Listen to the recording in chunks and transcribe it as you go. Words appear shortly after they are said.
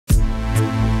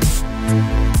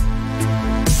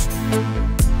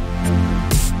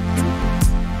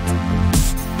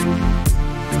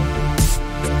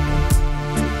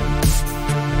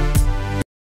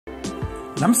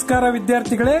ನಮಸ್ಕಾರ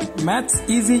ವಿದ್ಯಾರ್ಥಿಗಳೇ, maths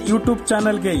easy YouTube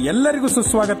ಚಾನೆಲ್ಗೆ ಎಲ್ಲರಿಗೂ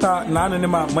ಸುಸ್ವಾಗತ. ನಾನು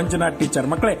ನಿಮ್ಮ ಮಂಜುನಾಥ್ ಟೀಚರ್.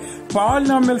 ಮಕ್ಕಳೇ,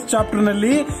 ಪಾಲಿನಾಮಿಯಲ್ಸ್ ಚಾಪ್ಟರ್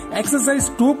ನಲ್ಲಿ ಎಕ್ಸರ್ಸೈಸ್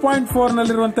 2.4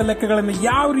 ನಲ್ಲಿರುವಂತಹ ಲೆಕ್ಕಗಳನ್ನು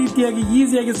ಯಾವ ರೀತಿಯಾಗಿ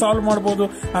ಈಸಿಯಾಗಿ ಸಾಲ್ವ್ ಮಾಡಬಹುದು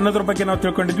ಅನ್ನೋದ್ರ ಬಗ್ಗೆ ನಾವು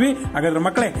ತಿಳ್ಕೊಂಡಿದ್ವಿ. ಹಾಗಾದ್ರೆ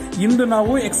ಮಕ್ಕಳೇ, ಇಂದು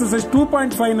ನಾವು ಎಕ್ಸರ್ಸೈಸ್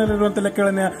 2.5 ನಲ್ಲಿರುವಂತಹ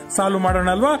ಲೆಕ್ಕಗಳನ್ನು ಸಾಲ್ವ್ ಮಾಡೋಣ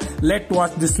ಅಲ್ವಾ? Let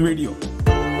watch this video.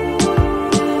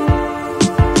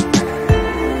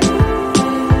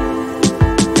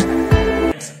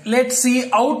 Let's see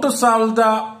how to solve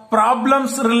the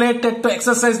problems related to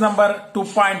exercise number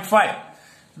 2.5.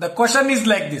 The question is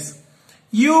like this.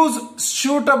 Use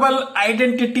suitable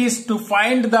identities to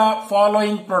find the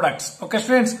following products. Okay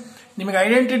students, ನಿಮಗೆ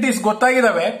identities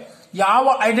ಗೊತ್ತಾಗಿದಾವೆ.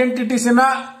 ಯಾವ identities ನ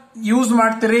use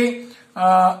ಮಾಡ್ತೀರಿ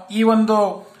ಈ ಒಂದು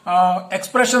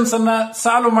expressions ಅನ್ನ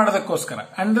solve ಮಾಡೋದಕ್ಕೋಸ್ಕರ?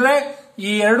 ಅಂದ್ರೆ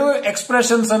ಈ ಎರಡು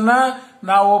ಎಕ್ಸ್ಪ್ರೆಷನ್ಸ್ ಅನ್ನ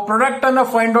ನಾವು ಪ್ರಾಡಕ್ಟ್ ಅನ್ನ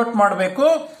ಫೈಂಡ್ ಔಟ್ ಮಾಡಬೇಕು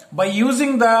by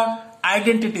using the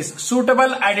identities,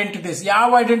 suitable identities. ಯಾವ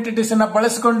ಐಡೆಂಟಿಟೀಸ್ ಅನ್ನ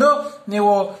ಬಳಸಿಕೊಂಡು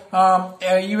ನೀವು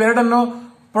ಇವೆರಡನ್ನು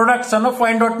ಪ್ರಾಡಕ್ಟ್ಸ್ ಅನ್ನು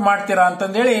ಫೈಂಡ್ ಔಟ್ ಮಾಡ್ತೀರಾ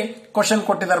ಅಂತಂದೇಳಿ ಕ್ವಶನ್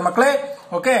ಕೊಟ್ಟಿದ್ದಾರೆ ಮಕ್ಕಳೇ.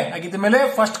 ಓಕೆ, ಹಾಗಿದ್ದ ಮೇಲೆ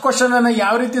ಫಸ್ಟ್ ಕ್ವಶನ್ ಅನ್ನ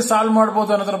ಯಾವ ರೀತಿ ಸಾಲ್ವ್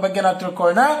ಮಾಡಬಹುದು ಅನ್ನೋದ್ರ ಬಗ್ಗೆ ನಾವು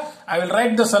ತಿಳ್ಕೊಳ್ಳೋಣ. I will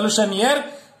write the solution here.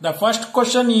 The first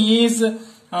question is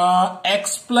x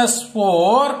plus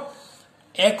 4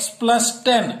 x plus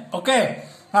 10. Okay,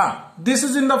 this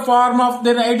is in the form of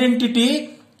their identity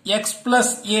x plus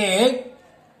a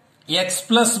x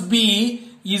plus b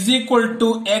is equal to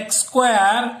x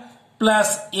square plus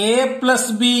a plus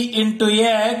b into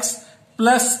x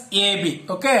plus ab.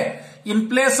 Okay, in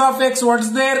place of x what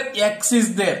is there? X is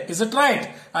there. Is it right?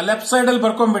 Left side al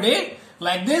barkonbidi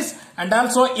like this, and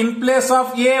also in place of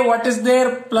a what is there?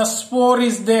 Plus 4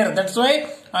 is there. That's why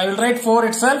I will write 4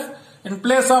 itself. In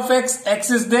place of x, x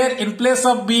is there. In place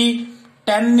of b,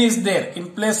 10 is there. In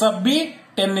place of b,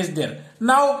 10 is there.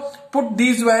 Now put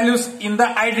these values in the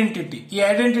identity. ಈ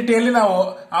ಐಡೆಂಟಿಟಿಯಲ್ಲಿ ನಾವು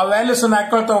ಆ values ಅನ್ನು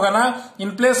ಹಾಕೊಳ್ತಾ ಹೋಗೋಣ.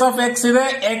 In place of x ಇದೆ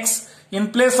x, in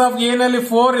place of a ನಲ್ಲಿ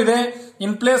 4 ಇದೆ,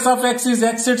 in place of x is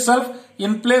x itself,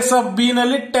 in place of b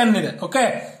ನಲ್ಲಿ 10 ಇದೆ. Okay,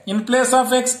 in place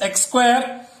of x x square,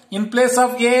 in place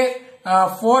of a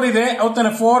 4 ಇದೆ.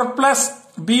 ಹೌದಾನೆ? 4 plus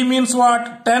b means what?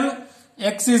 10.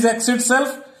 x is x itself,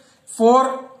 4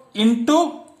 into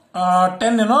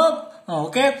 10, you know.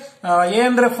 Okay, a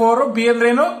andre 4, b andre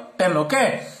ಏನು 10. Okay,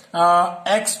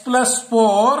 x plus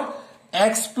 4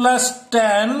 x plus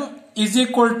 10 is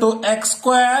equal to x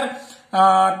square.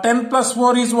 10 plus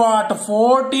 4 is what?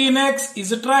 14x.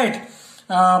 Is it right?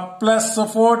 Plus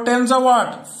 4 tens are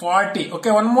what? 40.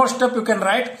 Okay, one more step you can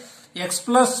write. X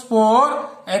plus 4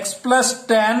 x plus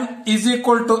 10 is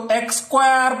equal to x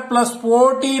square plus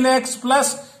 14x plus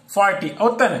 40.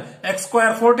 Outane x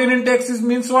square 14 into x is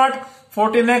means what?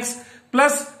 14x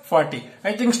plus 40.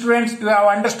 I think students you have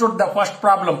understood the first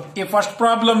problem. ಈ first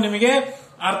problem ನಿಮಗೆ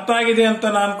ಅರ್ಥ ಆಗಿದೆ ಅಂತ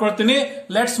ನಾನು ಅನ್ಕೊಳ್ತೀನಿ.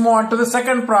 Let's move on to the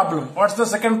second problem. What's the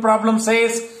second problem?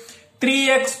 Says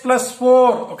 3x plus 4.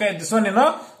 Okay, this one, you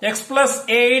know, x plus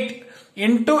 8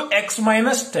 into x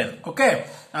minus 10. Okay,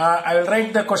 I will write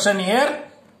the question here.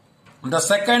 The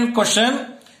second question,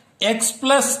 x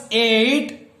plus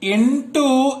 8 into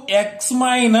x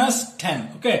minus 10.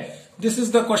 Okay, this is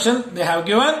the question they have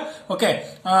given. Okay,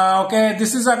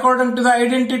 this is according to the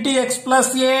identity x plus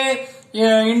a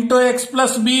into x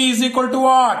plus b is equal to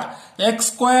what? X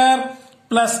square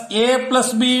plus a plus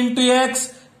b into x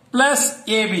plus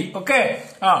ab. Okay,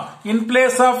 in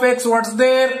place of x what's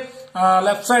there?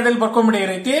 Left side al barkonbidi ee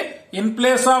reeti. In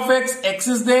place of x x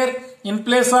is there. In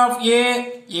place of a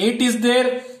 8 is there.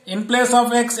 In place of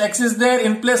x x is there.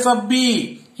 In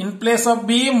place of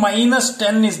b minus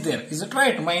 10 is there. Is it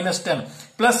right? Minus 10.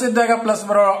 Plus iddaga plus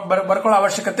barಕೊಳ್ಳೋ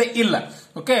ಅವಶ್ಯಕತೆ ಇಲ್ಲ.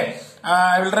 Okay,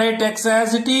 I will write x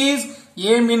as it is.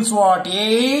 A means what?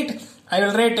 8. I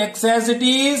will write x as it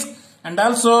is, and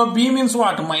also b means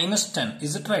what? Minus 10.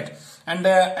 Is it right? And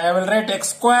I will write x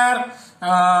square.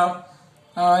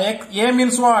 A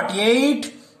means what? 8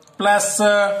 plus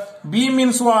b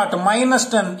means what? Minus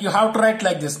 10. You have to write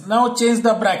like this. Now change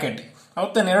the bracket.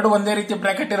 ಹೌದಾನೆ? ಎರಡು ಒಂದೇ ರೀತಿ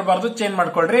bracket ಇರಬಾರ್ದು, change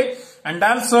ಮಾಡ್ಕೊಳ್ರಿ. And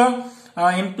also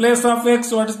in place of x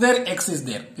what is there? X is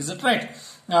there. Is it right?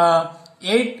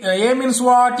 8 a means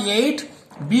what? 8.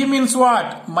 b means what?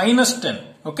 Minus 10.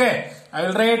 Okay, I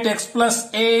will write x plus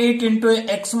 8 into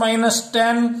x minus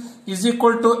 10 is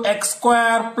equal to x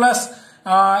square plus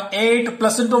 8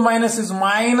 plus into minus is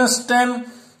minus 10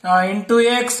 into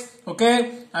x. Okay,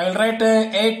 I will write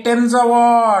 8 tens are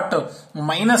what?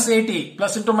 Minus 80.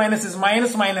 Plus into minus is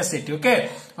minus 80.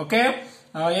 Okay,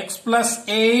 x plus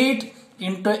 8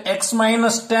 into x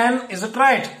minus 10. Is it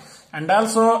right? And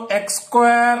also x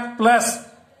square plus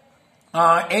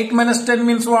 8 minus 10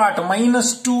 means what? Minus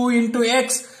 2 into x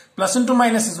plus into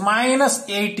minus is minus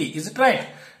 80. Is it right?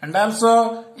 And also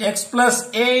x plus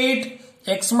 8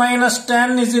 x minus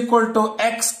 10 is equal to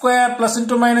x square plus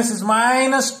into minus is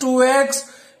minus 2x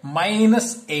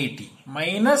minus 80.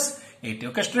 Minus 80.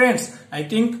 Okay, students, I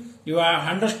think you have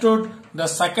understood the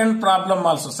second problem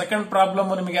also. Second problem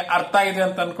nimage artha ide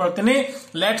anta ankoltini.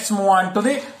 Let's move on to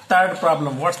the third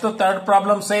problem. What's the third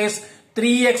problem says?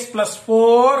 3x plus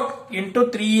 4 into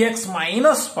 3x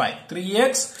minus 5.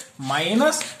 3x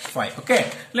minus 5. Okay,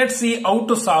 let's see how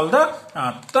to solve the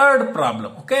third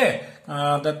problem. Okay,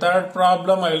 the third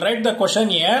problem, I will write the question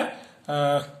here.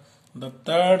 The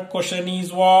third question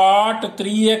is what?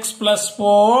 3x plus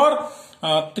 4,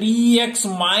 3x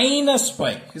minus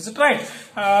 5. Is it right?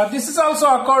 This is also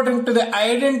according to the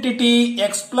identity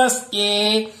x plus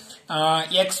a,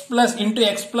 x plus into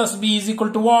x plus b is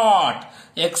equal to what?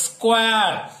 X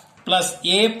square plus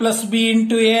a plus b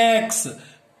into x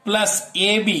plus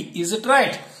ab. Is it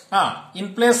right?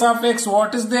 In place of x,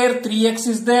 what is there? 3x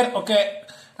is there. Okay.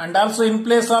 And also in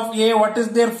place of a, what is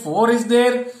there? 4 is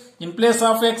there. In place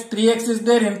of x, 3x is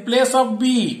there. In place of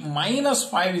b, minus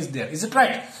 5 is there. Is it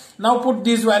right? Now put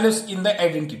these values in the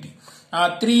identity.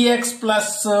 3x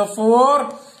plus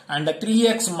 4 and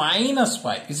 3x minus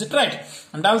 5. Is it right?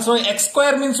 And also x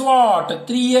square means what?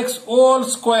 3x whole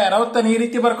square.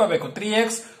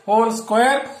 3x whole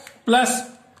square plus,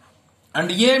 and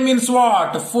a means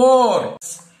what? 4.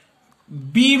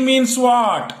 B means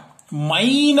what?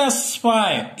 Minus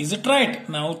 5. Is it right?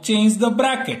 Now change the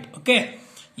bracket. Okay.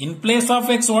 In place of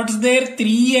x, what is there?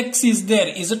 3x is there.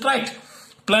 Is it right?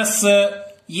 Plus a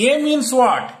means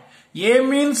what? A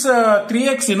means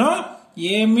 3x, you know.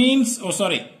 A means, oh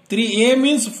sorry, 3a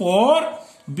means 4.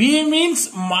 B means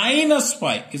minus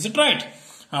 5. Is it right?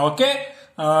 Okay.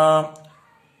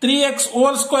 3x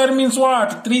whole square means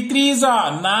what? 3 3s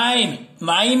are 9.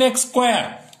 9x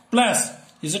square plus.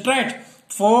 Is it right?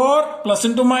 4 plus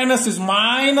into minus is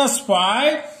minus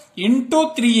 5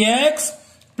 into 3x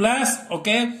plus,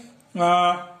 okay,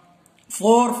 4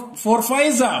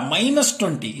 5s are minus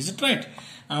 20. Is it right?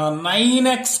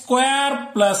 9x square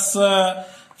plus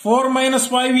 4 minus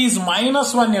 5 is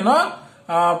minus 1, you know.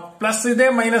 Plus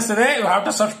ide, minus ide. You have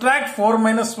to subtract. 4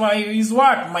 minus 5 is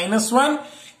what? Minus 1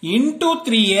 into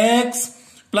 3x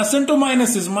plus into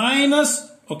minus is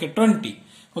minus, okay, 20.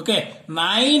 Okay,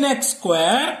 9x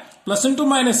square plus into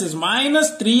minus is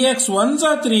minus 3x 1s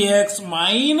are 3x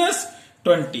minus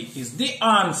 20 is the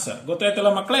answer.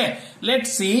 Gottaitala makle.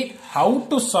 Let's see how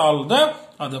to solve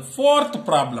the fourth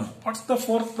problem. What's the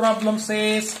fourth problem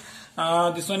says?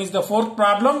 This one is the fourth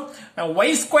problem.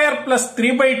 Y square plus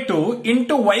 3 by 2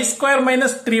 into y square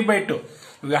minus 3 by 2.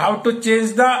 We have to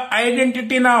change the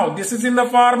identity now. This is in the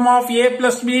form of a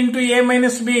plus b into a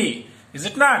minus b. Is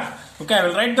it not? Okay, I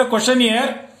will write the question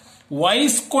here. Y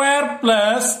square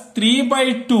plus 3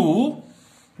 by 2,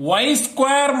 y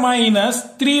square minus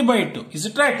 3 by 2. Is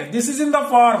it right? This is in the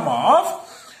form of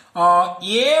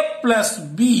a plus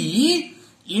b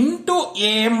into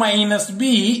a minus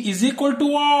b is equal to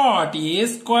what? A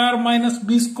square minus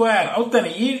b square.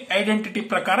 Avutane ee identity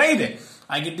prakara ide.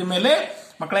 Agidda mele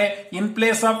makale, in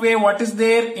place of a, what is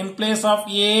there? In place of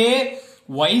a,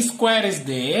 y square is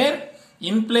there.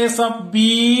 In place of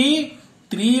b,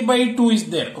 3 by 2 is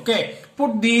there. Okay,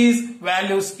 put these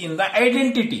values in the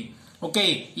identity.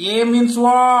 Okay, a means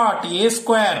what? A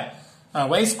square,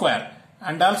 y square,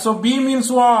 and also b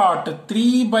means what?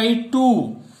 3 by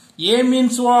 2. A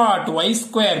means what? Y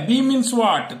square. B means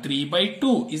what? 3 by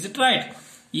 2. Is it right?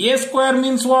 A square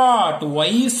means what?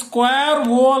 Y square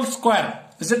whole square.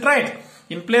 Is it right?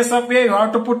 In place of a, you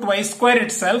have to put y square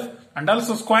itself, and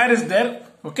also square is there.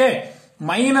 Okay.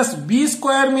 Minus b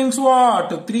square means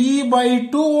what? 3 by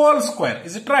 2 whole square.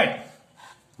 Is it right?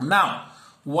 Now,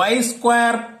 y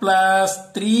square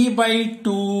plus 3 by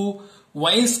 2,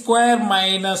 y square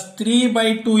minus 3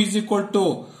 by 2 is equal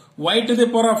to y to the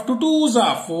power of 2 2s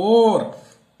are 4,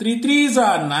 3 3s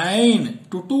are 9,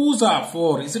 2 2s are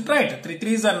 4. Is it right? 3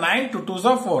 3s are 9, 2 2s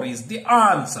are 4 is the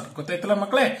answer. Gottaitala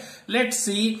makle? Let's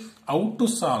see how to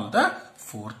solve the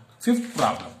fifth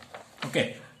problem.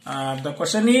 Okay. The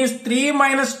question is 3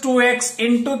 minus 2x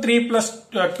into 3 plus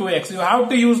 2x. You have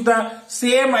to use the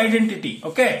same identity.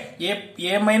 Okay.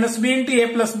 A minus b into a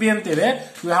plus b antide.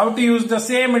 You have to use the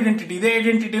same identity. The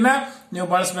identity na ನೀವು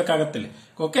ಬಳಸಬೇಕಾಗುತ್ತದೆ.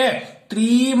 Okay.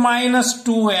 3 minus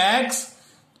 2x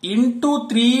into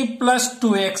 3 plus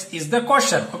 2x is the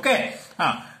question. Okay.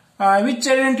 Which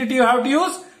identity you have to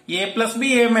use? A plus b,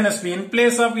 a minus b. In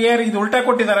place of a, ಇದು ಉಲ್ಟಾ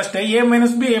ಕೊಟ್ಟಿದ್ದಾರೆ ಅಷ್ಟೇ. A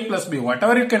minus b, a plus b.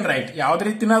 Whatever you can write. ಯಾವುದೇ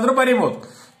ರೀತಿನಾದರೂ ಬರೀಬಹುದು.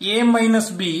 A minus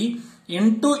b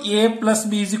into a plus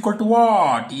b is equal to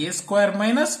what? A square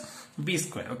minus b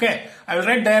square. Okay. I will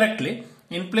write directly.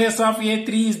 In place of a,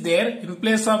 3 is there. In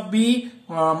place of b,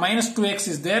 minus 2x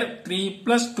is there, 3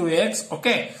 plus 2x.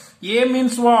 Okay, a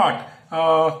means what?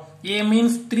 A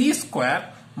means 3 square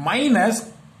minus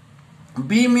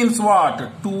b means what?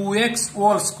 2x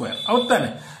whole square.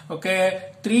 Okay,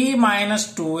 3 minus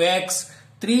 2x,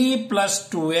 3 plus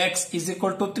 2x is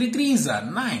equal to 3 3s are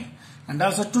 9. And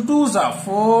also 2 2s are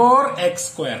 4x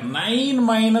square. 9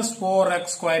 minus 4x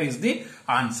square is the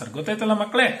answer. ಗೊತ್ತಾಯ್ತಲ್ಲ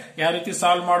ಮಕ್ಕಳೇ, ಯಾವ ರೀತಿ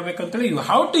solve ಮಾಡ್ಬೇಕಂತೇಳಿ. You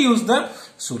how to use the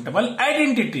suitable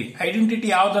identity. Identity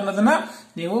ಯಾವ್ದು ಅನ್ನೋದನ್ನ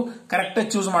ನೀವು correct ಆಗಿ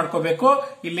choose ಮಾಡ್ಕೋಬೇಕು.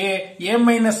 ಇಲ್ಲಿ a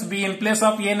minus B in place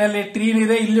of a ನಲ್ಲಿ 3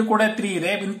 ಇದೆ, ಇಲ್ಲಿ ಕೂಡ 3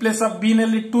 ಇದೆ. ಇನ್ ಪ್ಲೇಸ್ ಆಫ್ b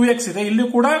ನಲ್ಲಿ 2x ಇದೆ, ಇಲ್ಲಿ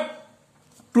ಕೂಡ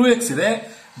 2x ಇದೆ.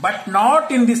 But not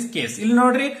in this case. ಇಲ್ಲಿ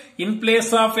ನೋಡ್ರಿ, ಇನ್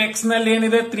ಪ್ಲೇಸ್ ಆಫ್ x ನಲ್ಲಿ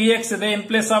ಏನಿದೆ 3x ಇದೆ, ಇನ್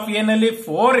ಪ್ಲೇಸ್ ಆಫ್ a ನಲ್ಲಿ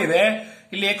 4 ಇದೆ.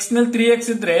 ಇಲ್ಲಿ x ನಲ್ಲಿ 3x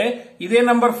ಇದ್ರೆ ಇದೇ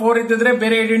ನಂಬರ್ 4 ಇದ್ದಿದ್ರೆ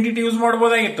ಬೇರೆ ಐಡೆಂಟಿಟಿ ಯೂಸ್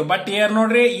ಮಾಡಬಹುದಾಗಿತ್ತು. ಬಟ್ ಏರ್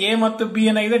ನೋಡ್ರಿ, a ಮತ್ತು b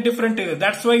ಏನಾಗಿದೆ ಡಿಫರೆಂಟ್ ಇದೆ.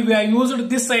 That's why we are used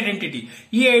this identity.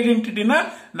 ಈ ಐಡೆಂಟಿಟಿನ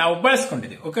ನಾವು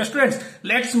ಬಳಸ್ಕೊಂಡಿದ್ದೀವಿ. Okay students,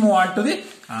 let's move on to the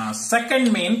second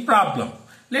main problem.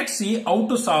 Let's see how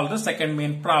to solve the second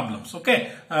main problems. Okay,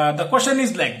 the question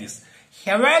is like this.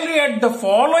 Evaluate the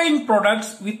following products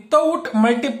without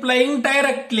multiplying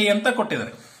directly ಅಂತ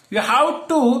ಕೊಟ್ಟಿದ್ದಾರೆ. You have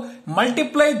to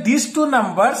multiply these two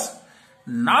numbers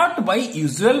not by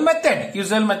usual method.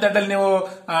 Usual method ಅಲ್ಲಿ ನೀವು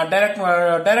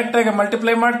direct ಆಗಿ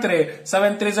multiply ಮಾಡ್ತೀರಿ.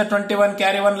 7 3s 21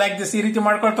 carry 1 like this, ಈ ರೀತಿ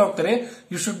ಮಾಡ್ಕೊಳ್ತಾ ಹೋಗ್ತೀರಿ.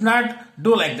 You should not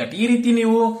do like that. ಈ ರೀತಿ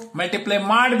ನೀವು ಮಲ್ಟಿಪ್ಲೈ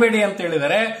ಮಾಡಬೇಡಿ ಅಂತ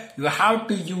ಹೇಳಿದರೆ you have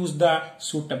to use the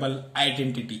suitable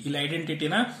identity. ಇಲ್ಲಿ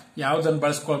ಐಡೆಂಟಿಟಿನ ಯಾವ್ದನ್ನು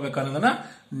ಬಳಸ್ಕೊಳ್ಬೇಕು ಅನ್ನೋದನ್ನ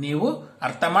ನೀವು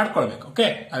ಅರ್ಥ ಮಾಡ್ಕೊಳ್ಬೇಕು. Okay,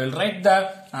 I will write the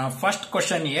first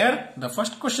question here. The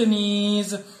first question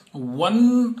is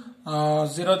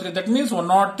 103. That means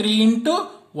 103 into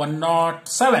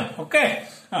 107. Okay,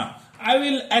 I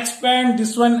will expand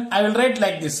this one. I will write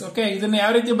like this. Okay, ಇದನ್ನ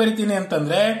ಯಾವ ರೀತಿ ಬರಿತೀನಿ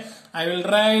ಅಂತಂದ್ರೆ I will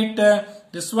write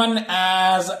this one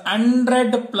as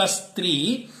 100 plus 3.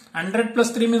 100 plus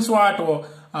 3 means what?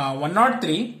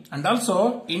 103, and also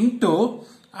into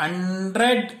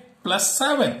 100 plus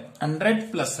 7.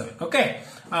 100 plus 7. Okay,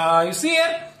 you see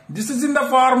here, this is in the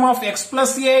form of x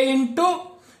plus a into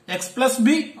x plus b.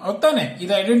 ಹೌದಾನೆ?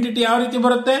 ಇದು identity ಯಾವ ರೀತಿ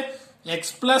ಬರುತ್ತೆ? x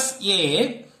plus a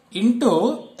into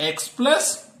x plus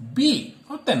b.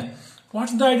 ಹೌದಾನೆ?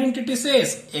 What's the identity says?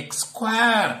 X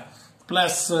square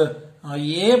plus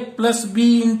a plus b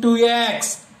into x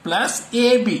plus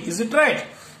ab. Is it right?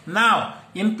 Now,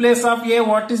 in place of a,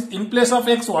 what is in place of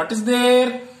x? What is there?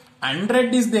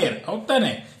 100 is there.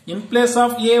 ಹೌದಾನೆ? In place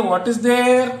of a, what is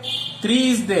there? 3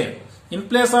 is there. In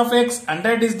place of x,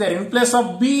 100 is there. In place of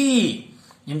b,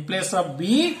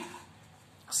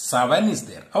 7 is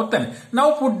there. ಹೌದಾನೆ? Now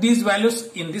put these values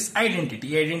in this identity.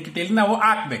 Identity ನಾವು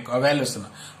ಹಾಕಬೇಕು ಆ values ನ.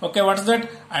 Okay, what is that?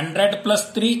 100 plus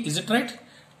 3, is it right?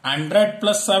 100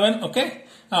 plus 7. Okay,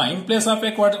 in place of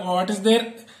x, what is there?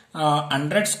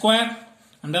 100 square,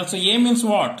 and also a means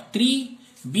what? 3,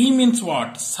 b means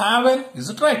what? 7, is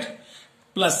it right?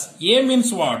 Plus a means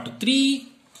what? 3,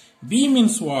 b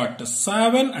means what?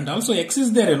 7, and also x is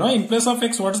there, in place of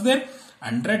x, what is there?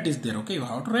 100 is there. Okay, you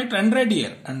have to write 100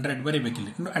 here. 100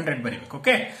 ಬರಿಬೇಕಿಲ್ಲಿ, 100 ಬರಿಬೇಕು.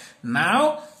 Okay, now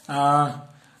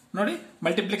ನೋಡಿ,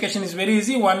 multiplication is very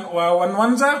easy. 1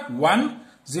 1s are 1,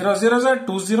 0 0s are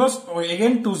 2 zeros,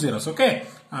 again 2 zeros. Okay,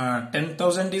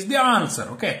 10,000 is the answer.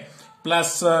 Okay, plus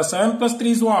 7 plus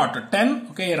 3 is what? 10.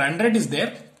 Okay, 100 is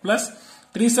there, plus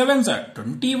 3 7s are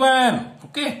 21.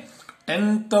 Okay,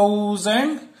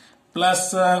 10,000 plus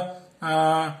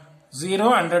 0,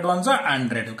 100 ones are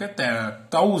 100. Okay,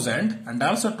 1000 and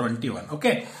also 21.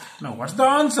 Okay, now what's the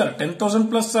answer? 10,000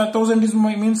 plus 1000 is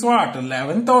means what?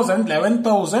 11,000.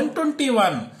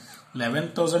 11,021.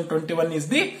 11,021 is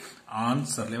the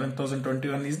answer.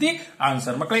 11,021 is the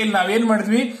answer. ಮಕ್ಕಳೇ, ಇಲ್ಲಿ ನಾವೇನ್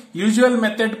ಮಾಡಿದ್ವಿ? Usual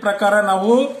method ಪ್ರಕಾರ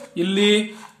ನಾವು ಇಲ್ಲಿ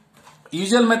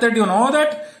usual method, you know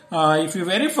that if you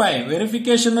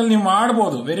verification ಅಲ್ಲಿ ನೀವು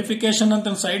ಮಾಡಬಹುದು. ವೆರಿಫಿಕೇಶನ್ ಅಂತ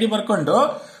ಸೈಡ್ ಬರ್ಕೊಂಡು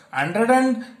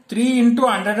 103 into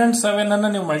 107 ಅನ್ನ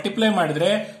ನೀವು ಮಲ್ಟಿಪ್ಲೈ ಮಾಡಿದ್ರೆ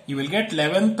ಯು ವಿಲ್ ಗೆಟ್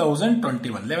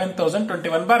 11,021.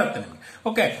 11,021 ಬರುತ್ತೆ ನಿಮಗೆ.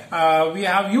 Okay, we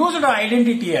have used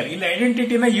identity here. ಇಲ್ಲಿ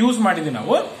ಐಡೆಂಟಿಟಿನ ಯೂಸ್ ಮಾಡಿದ್ವಿ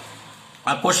ನಾವು.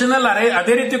 ಆ ಕ್ವಶನ್ ಅಲ್ಲಿ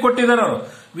ಅದೇ ರೀತಿ ಕೊಟ್ಟಿದ್ದಾರೆ ಅವರು.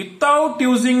 without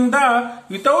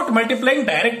multiplying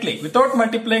directly, we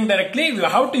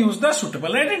have to use the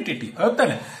suitable identity.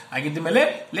 ಹೌದಾನೆ? ಆಗಿದ್ದ ಮೇಲೆ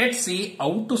let's see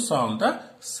how to solve the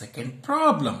second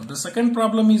problem. The second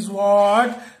problem is what?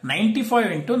 95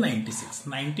 into 96.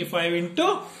 95 into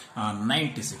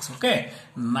 96. Okay,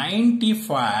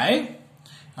 95.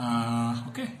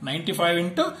 Okay, 95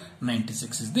 into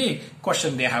 96 is the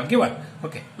question they have given.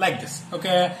 Okay, like this.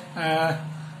 Okay,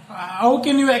 how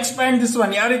can you expand this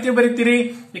one? ಯಾವ ರೀತಿ ಬರೀತೀರಿ?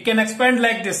 You can expand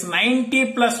like this: 90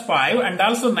 plus 5 and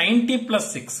also 90 plus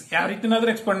 6. ಯಾವ ರೀತಿನಾದ್ರೂ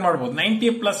expand ಮಾಡಬಹುದು.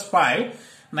 90 plus 5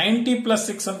 90 plus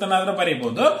 6 ಅಂತನಾದ್ರೂ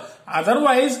ಬರೀಬಹುದು.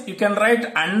 Otherwise, you can write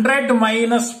 100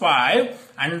 minus 5,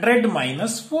 100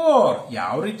 minus 4.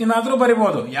 ಯಾವ ರೀತಿನಾದ್ರೂ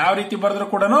ಬರೀಬಹುದು. ಯಾವ ರೀತಿ ಬರೆದ್ರು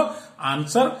ಕೂಡ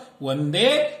answer ಒಂದೇ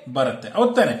ಬರುತ್ತೆ.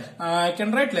 ಹೌದಾನೆ? I can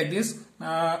write like this,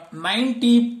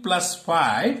 90 plus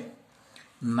 5,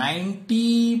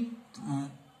 90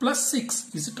 plus 6.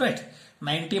 Is it right?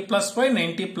 90 plus 5,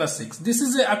 90 plus 6. This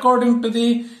is according to the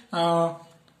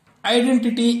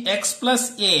identity x plus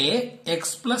a, x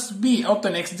plus b.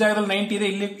 ಹೌದಾನೆ? x ಜಾಗದಲ್ಲಿ 90 ಇದೆ,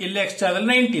 ಇಲ್ಲಿ x ಜಾಗದಲ್ಲಿ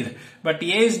 90 ಇದೆ. But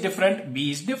a is different, b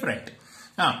is different.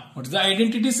 What is the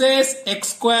identity says? X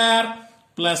square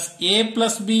plus a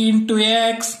plus b into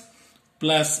x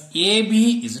plus ab.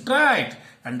 Is it right?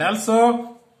 And also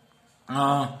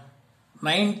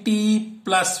 90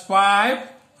 plus 5,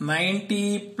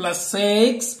 90 plus 6.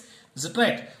 Is it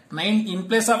right? 9 in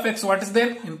place of x, what is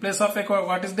there? In place of x,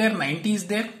 what is there? 90 is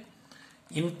there.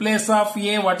 In place of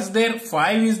a, what is there?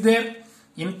 5 is there.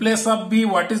 In place of b,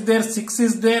 what is there? 6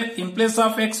 is there. In place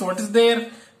of x, what is there?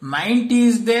 90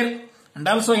 is there. And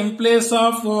also in place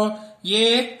of a,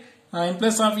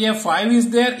 5 is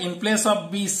there. In place of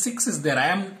b, 6 is there. I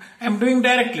am doing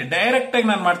directly. Direct ಆಗಿ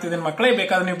ನಾನು ಮಾಡ್ತಿದ್ದೀನಿ ಮಕ್ಕಳೇ.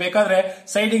 ಬೇಕಾದ್ರೆ ನೀವು ಬೇಕಾದ್ರೆ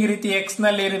side ಈ ರೀತಿ x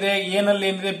ನಲ್ಲಿ ಏನಿದೆ, a ನಲ್ಲಿ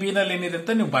ಏನಿದೆ, b ನಲ್ಲಿ ಏನಿದೆ ಅಂತ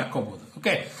ನೀವು ಬರ್ಕೋಬಹುದು.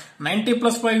 Okay, 90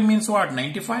 plus 5 means what?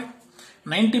 95.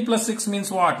 90 plus 6 means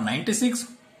what? 96.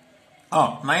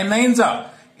 9 nines are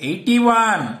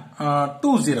 81,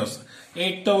 2 zeros,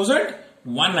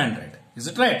 8,100. Is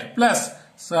it right? Plus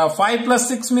 5 plus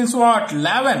 6 means what?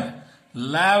 11.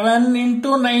 11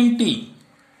 into 90.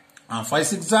 5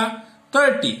 6 are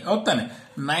 30. Howtane?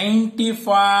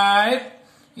 95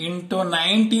 into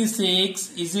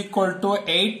 96 is equal to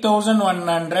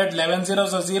 8,100. 11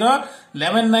 zeros are 0.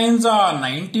 11 nines are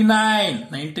 99.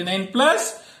 99 plus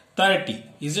 30.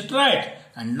 Is it right?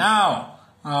 And now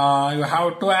you have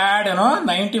to add,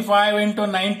 95 into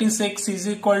 96 is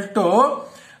equal to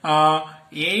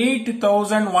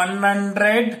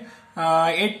 8,100.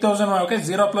 8,000. Okay,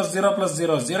 0 plus 0 plus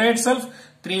 0. 0 itself.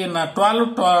 3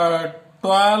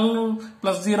 12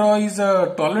 plus 0 is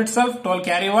 12 itself. 12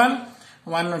 carry 1.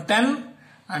 1 10.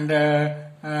 And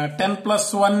 10 plus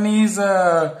 1 is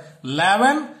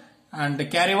 11. And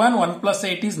carry 1. 1 plus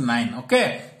 8 is 9. Okay.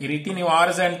 ಈ ರೀತಿ ನೀವು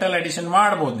horizontal addition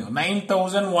ಮಾಡಬಹುದು ನೀವು.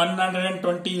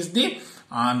 9,120 is the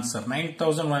answer.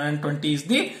 9,120 is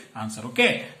the answer.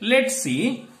 Okay. Let's see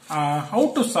how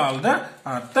to solve the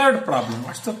third problem.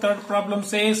 What's the third problem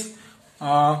says?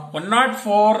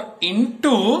 104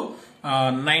 into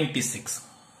 96.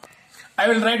 I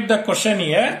will write the question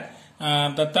here.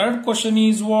 The third question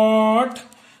is what?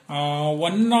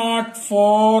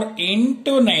 104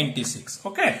 into 96.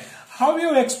 Okay. How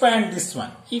you expand this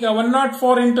one? ಈಗ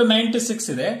 104 into 96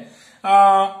 ಇದೆ.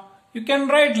 You can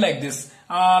write like this.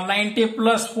 90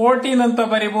 plus 14 ಅಂತ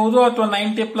ಬರೀಬಹುದು, ಅಥವಾ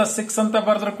 90 plus 6 ಅಂತ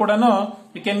ಬರೆದ್ರು ಕೂಡ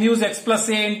you can use x plus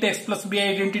a into x plus b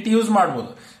identity use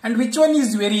ಮಾಡಬಹುದು. And which one is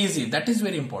very easy? That is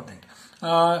very important.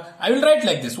 I will write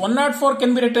like this. 104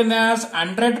 can be written as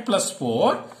 100 plus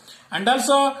 4 and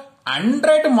also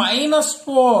 100 minus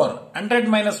 4.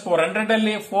 100 minus 4. 100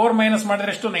 ಅಲ್ಲಿ 4 minus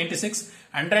ಮಾಡಿದ್ರೆ ಎಷ್ಟು? 96.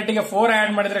 100 ಗೆ 4 add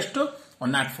ಮಾಡಿದ್ರೆ ಎಷ್ಟು?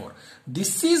 104.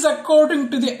 This is according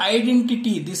to the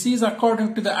identity. This is according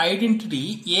to the identity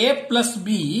a plus b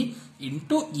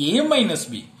into a minus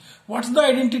b. What's the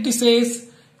identity says?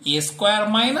 A square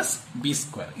minus b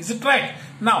square. Is it right?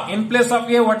 Now, in place of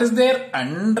a, what is there?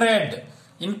 100.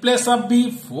 In place of b,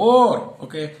 4.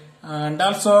 Okay. And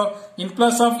also, in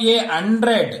place of a,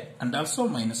 100. And also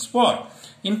minus 4.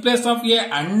 In place of a,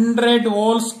 100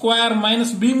 whole square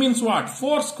minus b means what?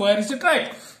 4 square. Is it right?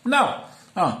 Now,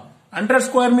 100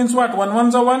 square means what? 1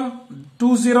 ones are 1,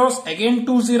 2 zeros, again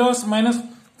 2 zeros, minus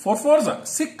 4 fours are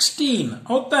 16.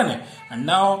 Howtane? And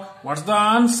now, what's the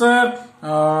answer?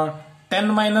 10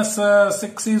 minus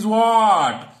 6 is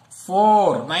what?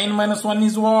 4. 9 minus 1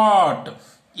 is what?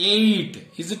 8.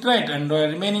 Is it right? And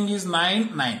remaining is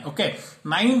 9. Okay.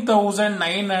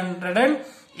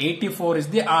 9,984 is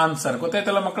the answer.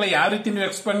 ಗೊತ್ತಾಯ್ತಲ್ಲ ಮಕ್ಕಳೇ, ಯಾವ ರೀತಿ ನೀವು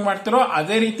explain ಮಾಡ್ತಿರೋ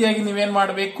ಅದೇ ರೀತಿಯಾಗಿ ನೀವೇನ್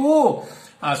ಮಾಡಬೇಕು?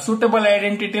 ಸೂಟಬಲ್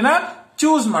ಐಡೆಂಟಿಟಿನ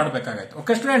choose ಮಾಡಬೇಕಾಗುತ್ತೆ.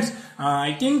 Okay students, I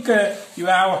think you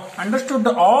have understood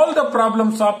all the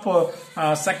problems of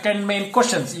second main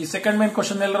questions. ಈ second main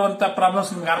question ನಲ್ಲಿರುವಂತ problems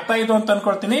ನಿಮಗೆ ಅರ್ಥ ಆಯಿತು ಅಂತ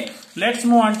ಅನ್ಕೊಳ್ತೀನಿ. Let's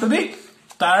move on to the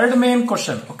third main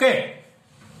question. Okay,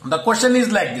 the question is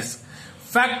like this.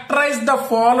 Factorize the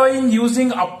following using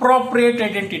appropriate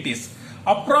identities.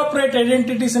 Appropriate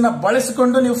identities ನ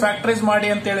ಬಳಸಿಕೊಂಡು ನೀವು factorize ಮಾಡಿ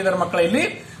ಅಂತ ಹೇಳಿದಾರೆ ಮಕ್ಕಳೇ ಇಲ್ಲಿ.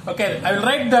 Okay, I will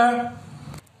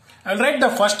write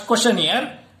the first question here.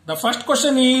 The first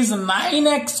question is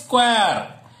 9x square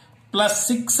plus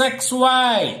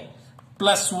 6xy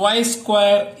plus y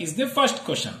square is the first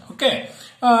question. Okay.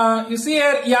 U C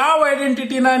ಯಾವ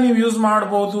ಐಡೆಂಟಿಟಿನ ನೀವು ಯೂಸ್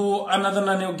ಮಾಡಬಹುದು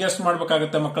ಅನ್ನೋದನ್ನ ನೀವು ಗೆಸ್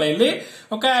ಮಾಡಬೇಕಾಗುತ್ತೆ ಮಕ್ಕಳ ಇಲ್ಲಿ.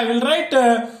 Okay, I will write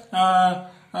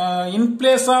in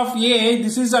place of a,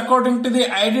 this is according to the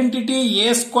identity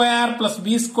a square plus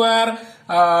b square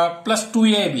plus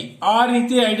 2ab. ಆ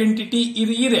ರೀತಿ ಐಡೆಂಟಿಟಿ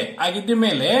ಇದೆ ಆಗಿದ್ದ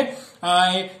ಮೇಲೆ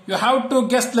you have to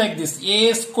guess like this: a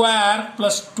square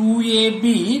plus 2ab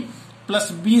plus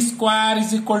b square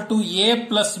is equal to a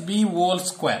plus b whole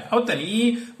square. ಹೌದಲ್ಲ, ಈ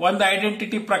ಒಂದು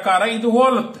identity ಪ್ರಕಾರ ಇದು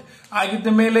ಹೋಲುತ್ತೆ. ಆಗಿದ್ದ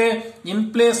ಮೇಲೆ in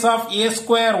place of a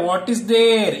square what is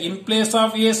there? In place of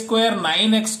a square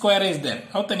 9x square is there.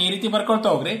 ಹೌದಾ, ಈ ರೀತಿ ಬರ್ಕೊಳ್ತಾ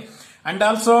ಹೋಗ್ರಿ. And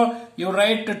also you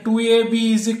write 2ab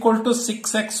is equal to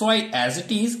 6xy as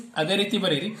it is. ಅದೇ ರೀತಿ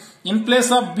ಬರೀರಿ. In place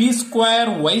of b square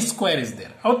y square is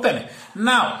there. ಹೌದಾನೆ.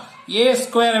 Now a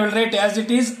square I will write as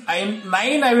it is.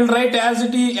 9 I will write as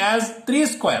it is as 3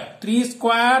 square. 3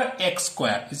 square x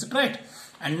square. Is it right?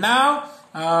 And now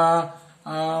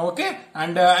okay,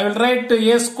 and I will write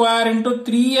a square into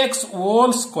 3x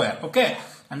whole square. Okay,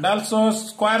 and also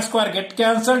square get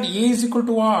cancelled. A is equal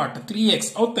to what? 3x.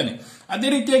 ಹೌದಾನೆ. ಅದೇ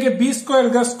ರೀತಿಯಾಗಿ b square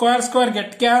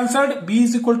get cancelled. B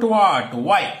is equal to what?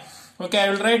 Y. Okay, I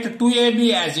will write 2ab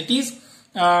as it is.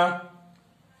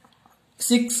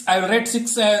 6 I will write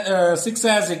 6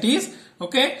 as it is.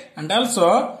 Okay, and also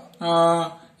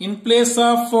in place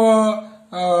of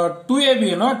 2ab,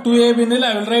 2ab nil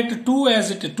I will write 2 as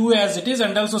it is,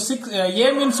 and also 6 a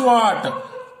means what?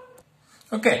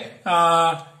 Okay,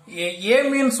 a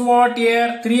means what here?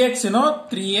 3x,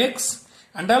 3x,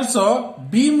 and also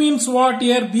b means what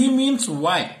here? B means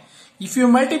y. If you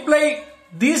multiply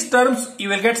these terms you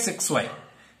will get 6y,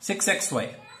 6xy.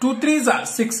 2 3s are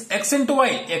 6 x into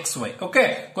y xy. Okay,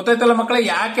 ಗೊತ್ತಾಯ್ತಲ್ಲ ಮಕ್ಕಳೇ,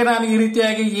 ಯಾಕೆ ನಾನು ಈ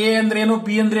ರೀತಿಯಾಗಿ a ಅಂದ್ರೇನು b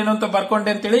ಅಂದ್ರೇನು ಅಂತ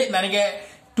ಬರ್ಕೊಂಡೆ ಅಂತೇಳಿ ನನಗೆ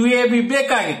 2ab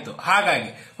ಬೇಕಾಗಿತ್ತು. ಹಾಗಾಗಿ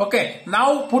ಓಕೆ,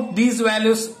 ನಾವು ಪುಟ್ ದೀಸ್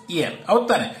ವ್ಯಾಲ್ಯೂಸ್ ಇಯರ್.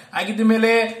 ಹೌದಾನೆ. ಆಗಿದ್ದ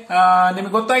ಮೇಲೆ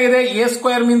ನಿಮಗೆ ಗೊತ್ತಾಗಿದೆ a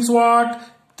square means what?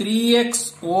 3x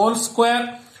whole square.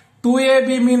 2ab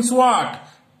means what?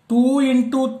 2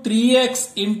 into 3x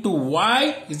into y.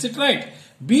 Is it right?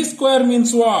 b square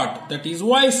means what? That is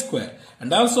y square.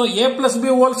 And also a plus b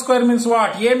whole square means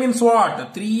what? A means what?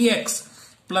 3x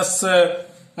plus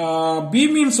b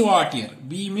means what here?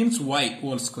 B means y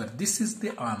whole square. This is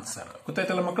the answer.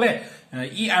 ಗೊತ್ತಾಯ್ತಲ್ಲ ಮಕ್ಕಳೇ,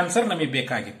 ಈ answer ನಮಗೆ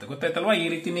ಬೇಕಾಗಿತ್ತು. ಗೊತ್ತಾಯ್ತಲ್ವಾ? ಈ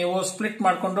ರೀತಿ ನೀವು split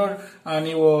ಮಾಡ್ಕೊಂಡು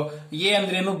ನೀವು a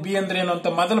ಅಂದ್ರೇನು b ಅಂದ್ರೇನು ಅಂತ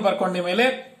ಮೊದಲು ಬರ್ಕೊಂಡ ಮೇಲೆ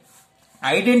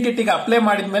ಐಡೆಂಟಿಟಿಗೆ ಅಪ್ಲೈ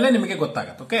ಮಾಡಿದ ಮೇಲೆ ನಿಮಗೆ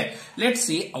ಗೊತ್ತಾಗುತ್ತೆ. Okay, let's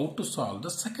see how to solve the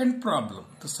second problem.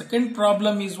 The second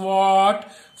problem is what?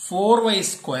 4y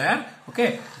square. Okay,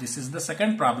 this is the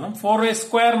second problem. 4y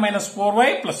square minus 4y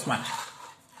plus 1.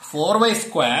 4y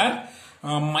square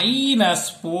minus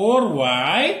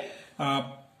 4y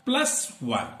plus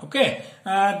 1. Okay,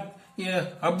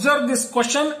 observe this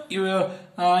question.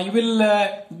 You will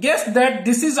guess that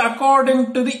this is according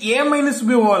to the a minus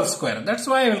b whole square. That's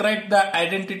why I will write the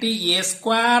identity a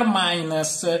square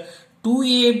minus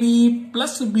 2ab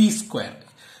plus b square.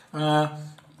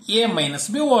 A minus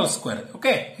b whole square,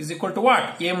 okay, is equal to what?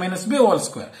 A minus b whole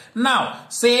square. Now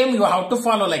same you have to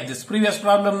follow like this. Previous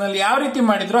problem nalli yav riti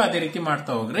madidro adhe riti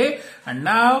ಮಾಡ್ತಾ ಹೋಗ್ರಿ. And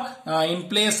now in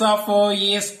place of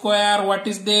a square what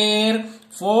is there?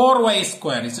 4y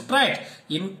square. Is it right?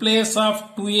 In place of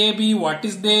 2ab what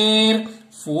is there?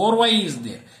 4y is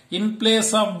there. In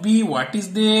place of b what is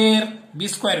there? B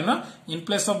square, in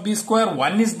place of b square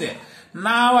 1 is there.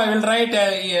 Now I will write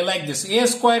like this: a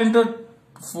square into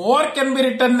 4 can be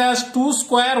written as 2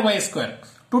 square y square.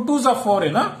 2 2s are 4,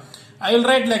 I will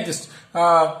write like this: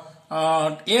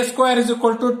 a square is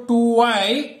equal to 2y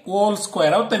whole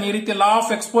square. ಹೌದಾ, ಈ ರೀತಿ law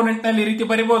of exponent ನಲ್ಲಿ ಈ ರೀತಿ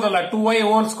ಬರಿಬಹುದಲ್ಲ, 2y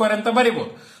whole square ಅಂತ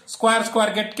ಬರಿಬಹುದು.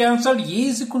 Square get cancelled. A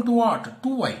is equal to what?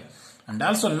 2y. And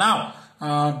also now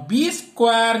b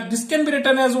square, this can be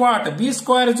written as what? B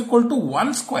square is equal to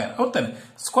 1 square. ಹೌದಾ,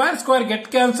 square get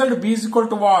cancelled. B is equal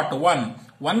to what? 1.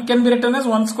 1 can be written as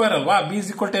 1 square ಅಲ್ವಾ? b is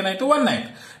equal to ಏನಾಯ್ತು? 1 ಆಯ್ತು.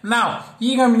 Now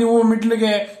ಈಗ ನೀವು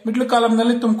middle column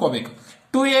ನಲ್ಲಿ ತುಂಬ್ಕೋಬೇಕು.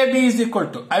 2ab is equal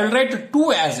to, I will write 2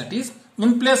 as it is.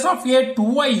 In place of a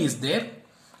 2y is there.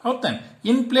 ಹೌದಾ,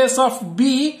 in place of b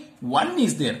 1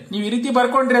 is there. ನೀವು ಈ ರೀತಿ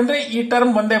ಬರ್ಕೊಂಡ್ರಿ ಅಂದ್ರೆ ಈ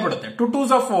ಟರ್ಮ್ ಬಂದೇ ಬಿಡುತ್ತೆ. 2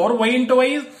 2s are 4. y into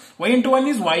 1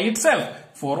 is y itself,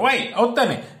 4y.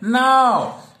 ಹೌದಾನೆ. Now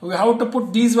we have to put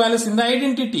these values in the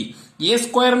identity. A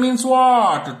square means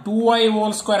what? 2y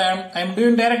whole square. I am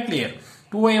doing directly here.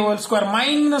 2y whole square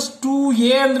minus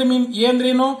 2a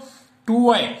ಅಂದ್ರೇನು?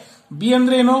 2y. b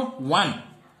ಅಂದ್ರೇನು? 1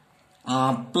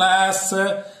 plus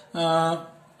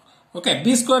okay,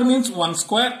 b square means 1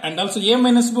 square, and also a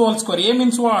minus b whole square. A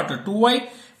means what? 2y.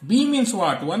 b means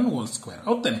what? 1 whole square.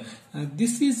 ಹೌದಾನೆ.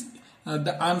 This is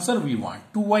the answer we want.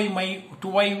 2y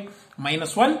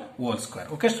minus 1 whole square.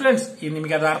 Okay students,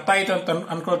 ನಿಮಗೆ ಅದು ಅರ್ಥ ಆಯ್ತು ಅಂತ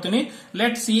ಅನ್ಕೊಳ್ತೀನಿ.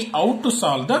 Let's see how to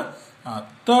solve the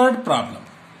third problem.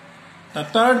 The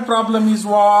third problem is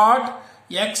what?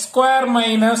 X square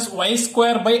minus y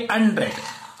square by 100.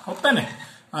 Okay?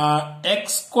 X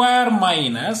square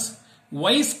minus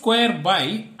y square by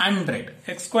 100.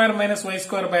 X square minus y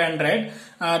square by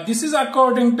 100. This is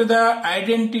according to the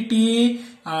identity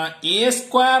a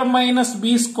square minus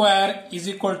b square is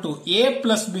equal to a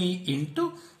plus b into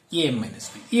a minus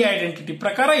b. ಈ identity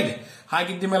ಪ್ರಕಾರ ಇದೆ.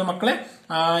 ಹಾಗಿದ್ದ ಮೇಲೆ ಮಕ್ಕಳೇ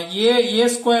a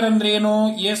square ಅಂದ್ರೆ ಏನು?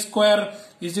 a square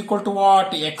is equal to what?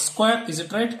 X square, is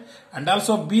it right? And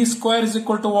also b square is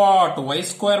equal to what? Y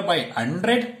square by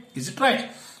 100, is it right?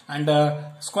 And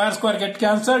square get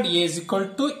cancelled. A is equal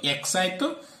to x ಆಯ್ತು.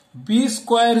 b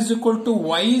square is equal to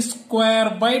y square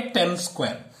by 10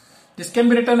 square. This can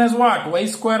be written as what? Y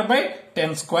square by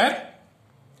 10 square.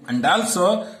 And also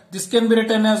this can be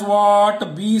written as what?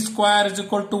 B square is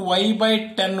equal to y by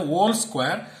 10 whole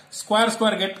square.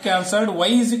 Square get cancelled.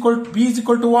 B is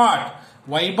equal to what?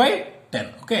 Y by 10.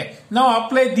 Okay. Now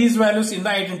apply these values in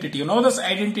the identity. You know this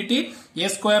identity a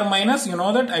square minus, you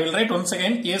know that. I will write once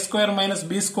again a square minus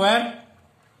b square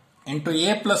into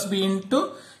a plus b into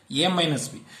a minus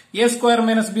b. A square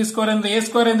minus b square and the a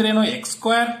square and the x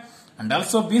square. And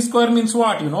also b square means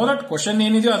what? You know that question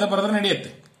ಏನಿದೆಯೋ ಅದೇ ಬರೆದ್ರೆ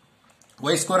ನಡೆಯುತ್ತೆ.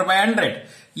 Y square by 100.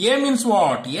 A means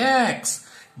what? X.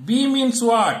 B means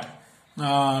what?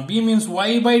 B means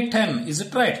y by 10. Is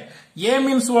it right? A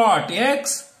means what? X.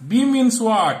 B means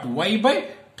what? Y by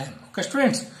 10. Okay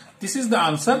students, this is the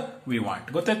answer we want.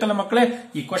 ಗೊತ್ತಾಯ್ತಲ್ಲ ಮಕ್ಕಳೇ?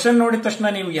 ಈ question ನೋಡಿದ ತಕ್ಷಣ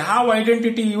ನೀವು ಯಾವ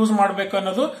identity use ಮಾಡಬೇಕು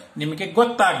ಅನ್ನೋದು ನಿಮಗೆ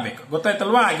ಗೊತ್ತಾಗಬೇಕು.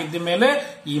 ಗೊತ್ತಾಯ್ತಲ್ವಾ? ಆಗಿದ್ದ ಮೇಲೆ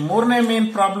ಈ ಮೂರನೇ ಮೇನ್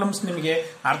ಪ್ರಾಬ್ಲಮ್ಸ್ ನಿಮಗೆ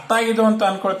ಅರ್ಥ ಆಗಿದ್ದು ಅಂತ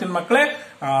ಅನ್ಕೊಳ್ತೀನಿ ಮಕ್ಕಳೇ.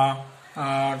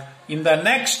 In the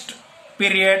next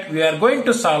period we are going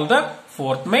to solve the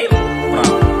fourth main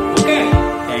problem. Okay,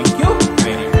 thank you.